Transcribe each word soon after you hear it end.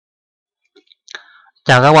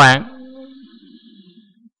Chào các bạn,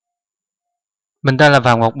 mình tên là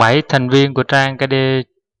Phạm Ngọc Bảy, thành viên của trang KD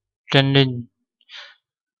Training.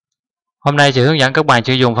 Hôm nay sẽ hướng dẫn các bạn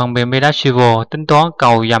sử dụng phần mềm Midas tính toán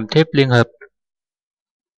cầu dầm thép liên hợp.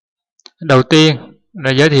 Đầu tiên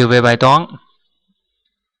là giới thiệu về bài toán.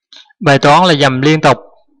 Bài toán là dầm liên tục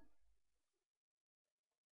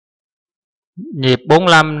nhịp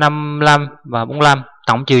 45, 55 và 45,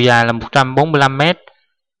 tổng chiều dài là 145 m,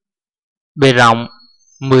 bề rộng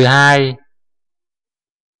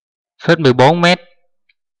 12,14 m,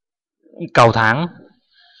 cầu thẳng.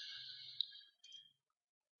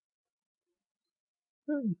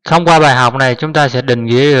 Thông qua bài học này chúng ta sẽ định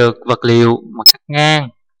nghĩa được vật liệu mặt cắt ngang,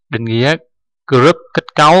 định nghĩa group kết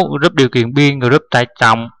cấu, group điều kiện biên, group tải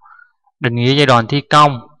trọng, định nghĩa giai đoạn thi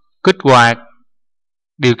công, kích hoạt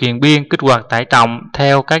điều kiện biên, kích hoạt tải trọng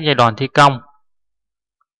theo các giai đoạn thi công,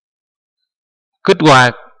 kích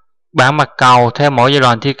hoạt bảng mặt cầu theo mỗi giai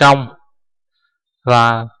đoạn thi công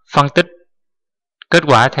và phân tích kết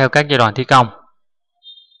quả theo các giai đoạn thi công.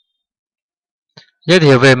 Giới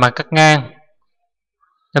thiệu về mặt cắt ngang.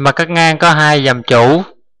 Mặt cắt ngang có hai dầm chủ,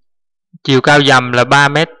 chiều cao dầm là 3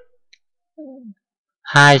 m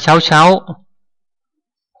 266,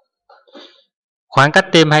 khoảng cách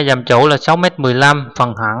tim hai dầm chủ là 6 m 15,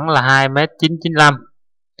 phần thẳng là 2 m 995,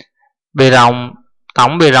 bề rộng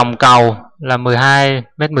tổng bề rộng cầu là 12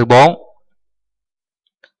 m 14.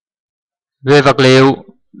 Về vật liệu,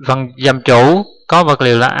 phần dầm chủ có vật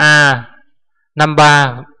liệu là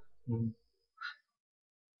A53,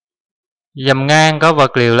 dầm ngang có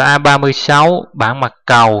vật liệu là A36, bảng mặt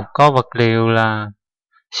cầu có vật liệu là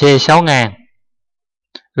C6000.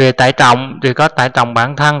 Về tải trọng thì có tải trọng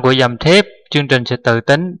bản thân của dầm thép, chương trình sẽ tự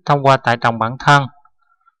tính thông qua tải trọng bản thân.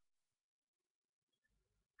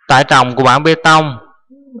 Tải trọng của bảng bê tông,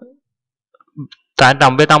 tải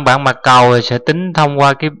trọng bê tông bảng mặt cầu sẽ tính thông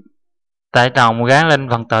qua cái tải trọng gán lên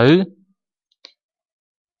phần tử.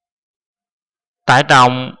 Tải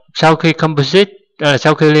trọng sau khi composite,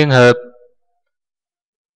 sau khi liên hợp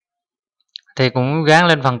thì cũng gán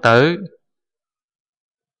lên phần tử.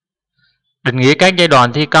 Định nghĩa các giai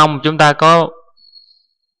đoạn thi công, chúng ta có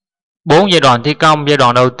 4 giai đoạn thi công. Giai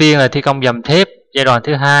đoạn đầu tiên là thi công dầm thép, giai đoạn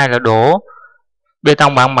thứ hai là đổ bê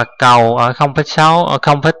tông bảng mặt cầu ở 0,6 ở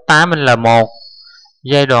 0,8 L1,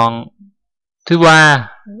 giai đoạn thứ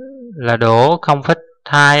ba là đổ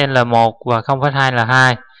 0,2 L1 và 0,2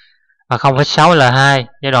 L2 và 0,6 L2,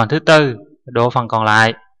 giai đoạn thứ tư đổ phần còn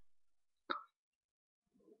lại.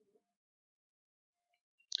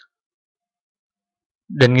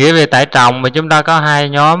 Định nghĩa về tải trọng mà chúng ta có hai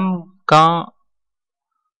nhóm, có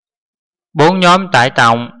 4 nhóm tải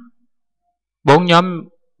trọng, 4 nhóm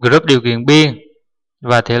group điều kiện biên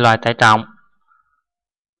và thể loại tải trọng.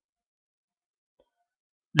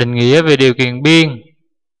 Định nghĩa về điều kiện biên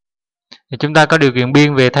thì chúng ta có điều kiện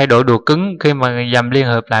biên về thay đổi độ cứng khi mà dầm liên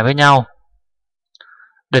hợp lại với nhau.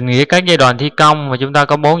 Định nghĩa các giai đoạn thi công mà chúng ta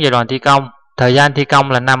có 4 giai đoạn thi công. Thời gian thi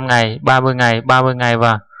công là 5 ngày, 30 ngày, 30 ngày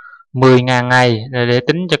và 10.000 ngày để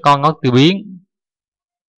tính cho con ngốc từ biến.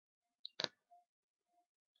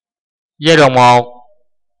 Giai đoạn 1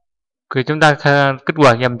 thì chúng ta kích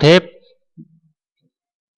hoạt dầm thép.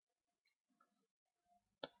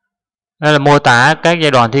 Đây là mô tả các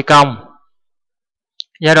giai đoạn thi công.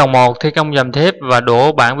 Giai đoạn 1 thi công dầm thép và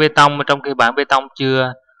đổ bảng bê tông, trong khi bảng bê tông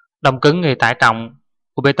chưa đông cứng thì tải trọng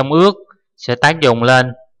của bê tông ướt sẽ tác dụng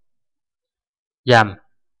lên dầm.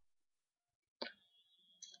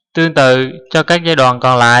 Tương tự cho các giai đoạn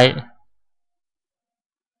còn lại.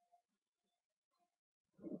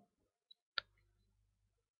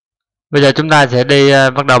 Bây giờ chúng ta sẽ đi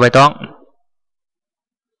bắt đầu bài toán.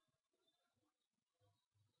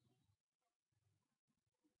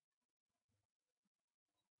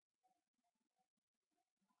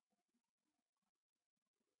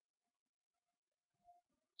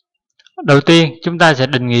 Đầu tiên chúng ta sẽ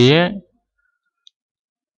định nghĩa,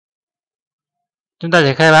 chúng ta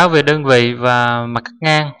sẽ khai báo về đơn vị và mặt cắt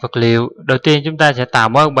ngang vật liệu. Đầu tiên chúng ta sẽ tạo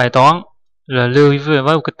một bài toán là Lieu với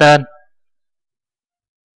một cái tên.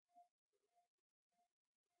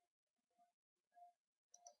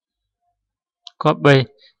 Copy.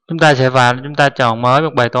 Chúng ta sẽ vào, chúng ta chọn mới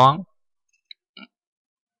một bài toán.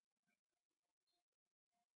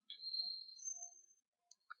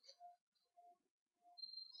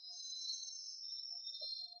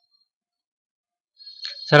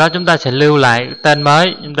 Sau đó chúng ta sẽ lưu lại tên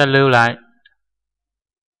mới, chúng ta lưu lại.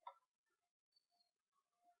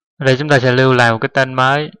 Đây chúng ta sẽ lưu lại một cái tên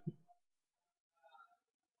mới.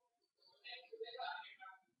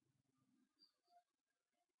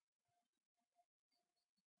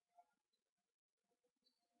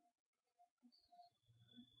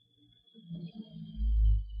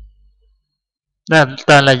 Đó là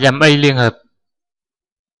tên là dầm y liên hợp.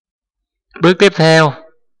 Bước tiếp theo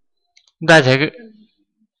chúng ta sẽ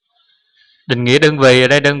định nghĩa đơn vị. Ở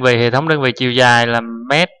đây đơn vị, hệ thống đơn vị chiều dài là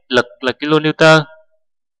mét, lực là kN.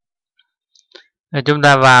 Rồi chúng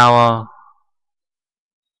ta vào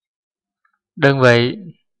đơn vị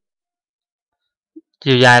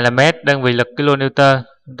chiều dài là mét, đơn vị lực kN,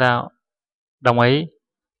 chúng ta đồng ý.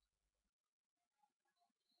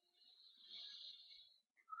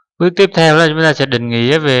 Bước tiếp theo là chúng ta sẽ định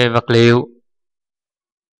nghĩa về vật liệu.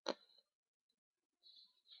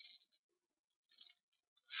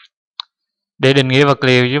 Để định nghĩa vật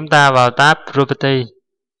liệu, chúng ta vào tab Property,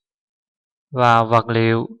 vào vật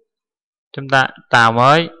liệu, chúng ta tạo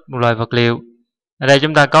mới một loại vật liệu. Ở đây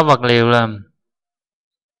chúng ta có vật liệu là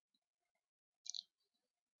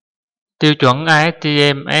tiêu chuẩn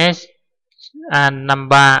ASTM S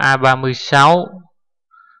A53 A36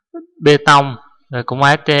 bê tông, rồi cũng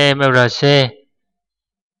ASTM RC,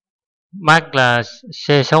 mác là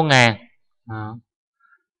C6000.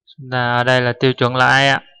 Chúng ta ở đây là tiêu chuẩn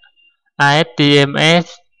là ASTM S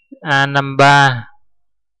A53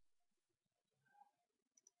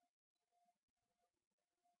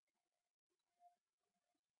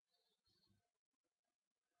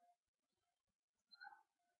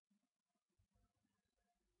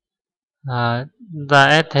 chúng ta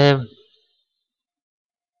add thêm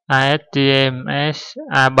ASTM S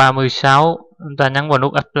A36, chúng ta nhấn vào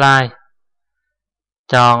nút Apply,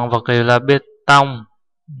 chọn vật liệu là bê tông,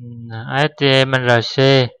 ASTM RC,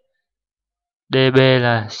 DB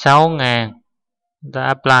là 6000, chúng ta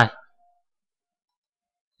Apply.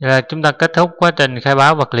 Vậy là chúng ta kết thúc quá trình khai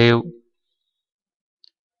báo vật liệu.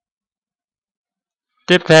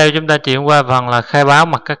 Tiếp theo chúng ta chuyển qua phần là khai báo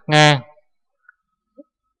mặt cắt ngang.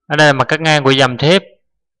 Ở đây là mặt cắt ngang của dầm thép.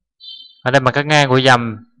 Ở đây mặt cắt ngang của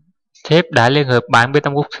dầm thép đã liên hợp bản bê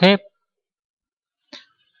tông cốt thép.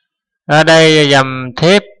 Ở đây dầm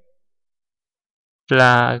thép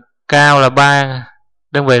là cao là 3,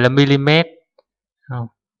 đơn vị là mm.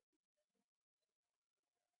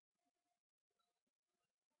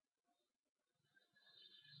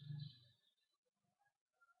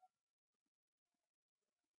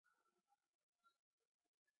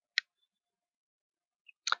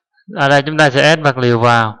 Ở đây chúng ta sẽ add vật liệu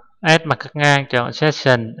vào, add mặt cắt ngang, chọn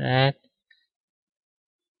section, add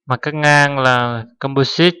mặt cắt ngang là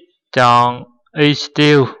composite, chọn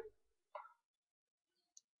e-steel,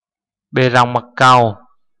 bề rộng mặt cầu,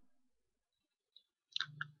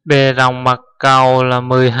 bề rộng mặt cầu là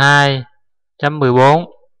 12.14,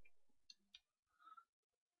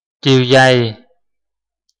 chiều dày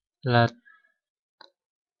là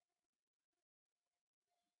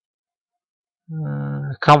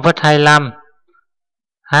 0,25,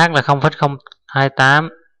 H là 0,028,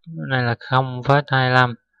 này là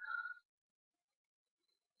 0,25,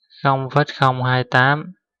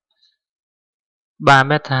 0,028,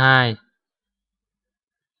 3m2.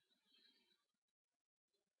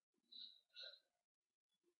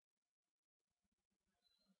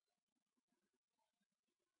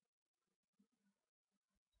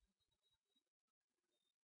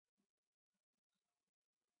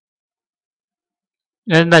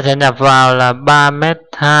 Nên ta sẽ nhập vào là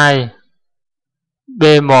 3m2,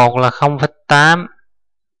 B1 là 0,8,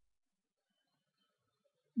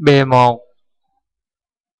 B1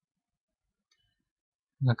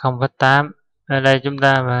 là 0,8. Ở đây chúng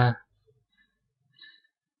ta và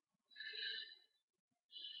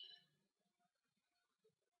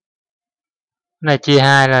này chia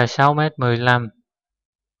 2 là 6m15.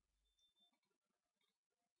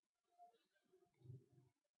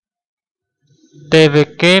 THØ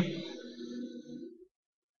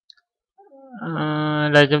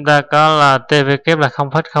đây chúng ta có là THØ là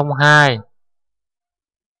 0,02,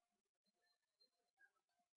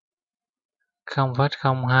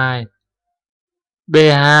 0,02,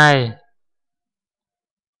 B2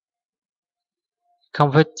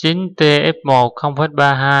 0,9, TF1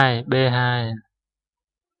 0,32, B2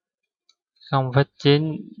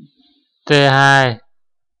 0,9, T2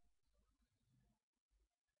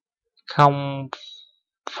 0,34,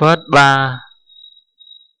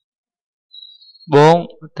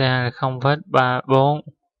 T2 là 0,34,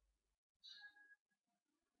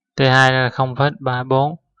 T2 là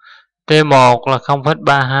 0,34, T1 là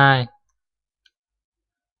 0,32.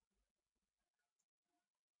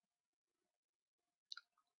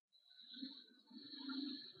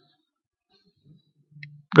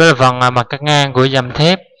 Đó là phần mặt cắt ngang của dầm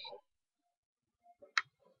thép.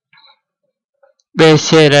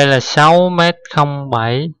 BC đây là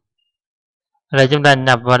 6m07. Đây chúng ta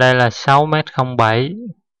nhập vào đây là 6m07.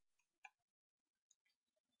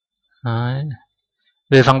 Đấy.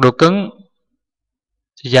 Về phần độ cứng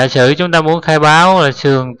thì giả sử chúng ta muốn khai báo là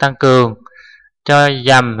sườn tăng cường cho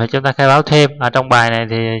dầm thì chúng ta khai báo thêm. Ở trong bài này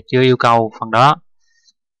thì chưa yêu cầu phần đó,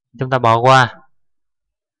 chúng ta bỏ qua.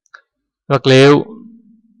 Vật liệu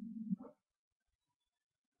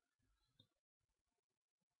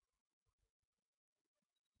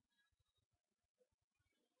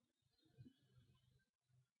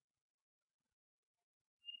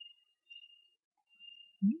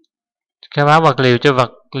khai báo vật liệu cho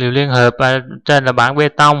vật liệu liên hợp. Ở trên là bảng bê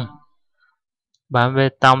tông. Bảng bê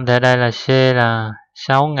tông thì ở đây là C là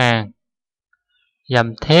 6.000,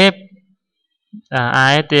 dầm thép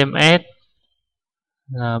ASTMS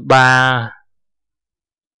là 3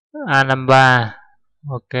 A53.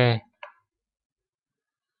 Ok,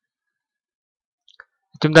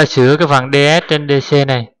 chúng ta sửa cái phần DS trên DC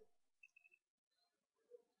này.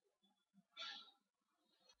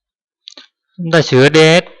 Chúng ta sửa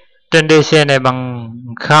DS trên DC này bằng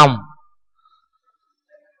 0,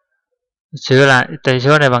 sửa lại tần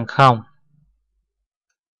số này bằng 0.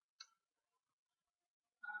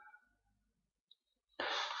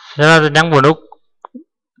 Sau đó tôi nhấn vào nút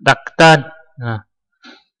đặt tên.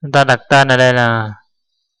 Chúng ta đặt tên ở đây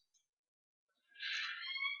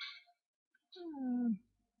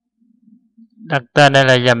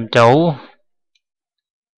là dầm chủ.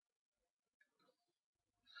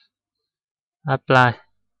 Apply.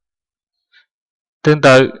 Tương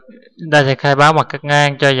tự chúng ta sẽ khai báo mặt cắt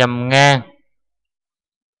ngang cho dầm ngang.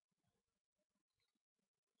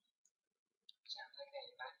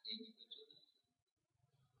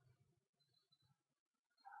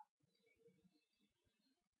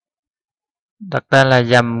 Đặt tên là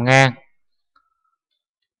dầm ngang.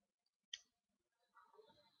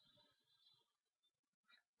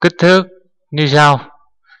 Kích thước như sau: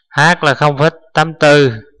 H là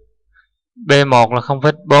 0,84, B1 là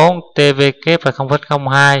 0,4, TVK là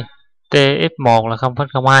 0,02, TF1 là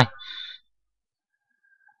 0,02.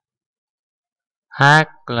 H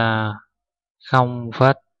là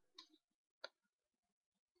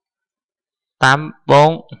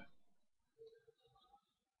 0,84,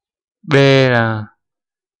 B là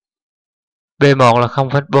B1 là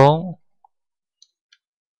 0,4,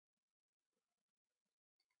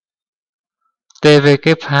 TVK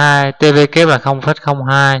là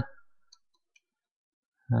 0,02,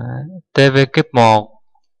 TVK1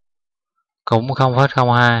 cũng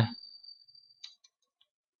 0,02.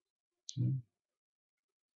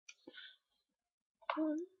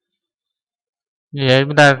 Như vậy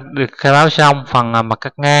chúng ta được khai báo xong phần mặt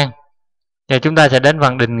cắt ngang. Giờ chúng ta sẽ đến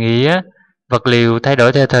phần định nghĩa vật liệu thay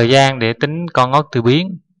đổi theo thời gian để tính con ốc từ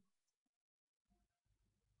biến.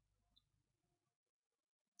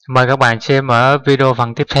 Mời các bạn xem ở video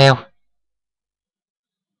phần tiếp theo.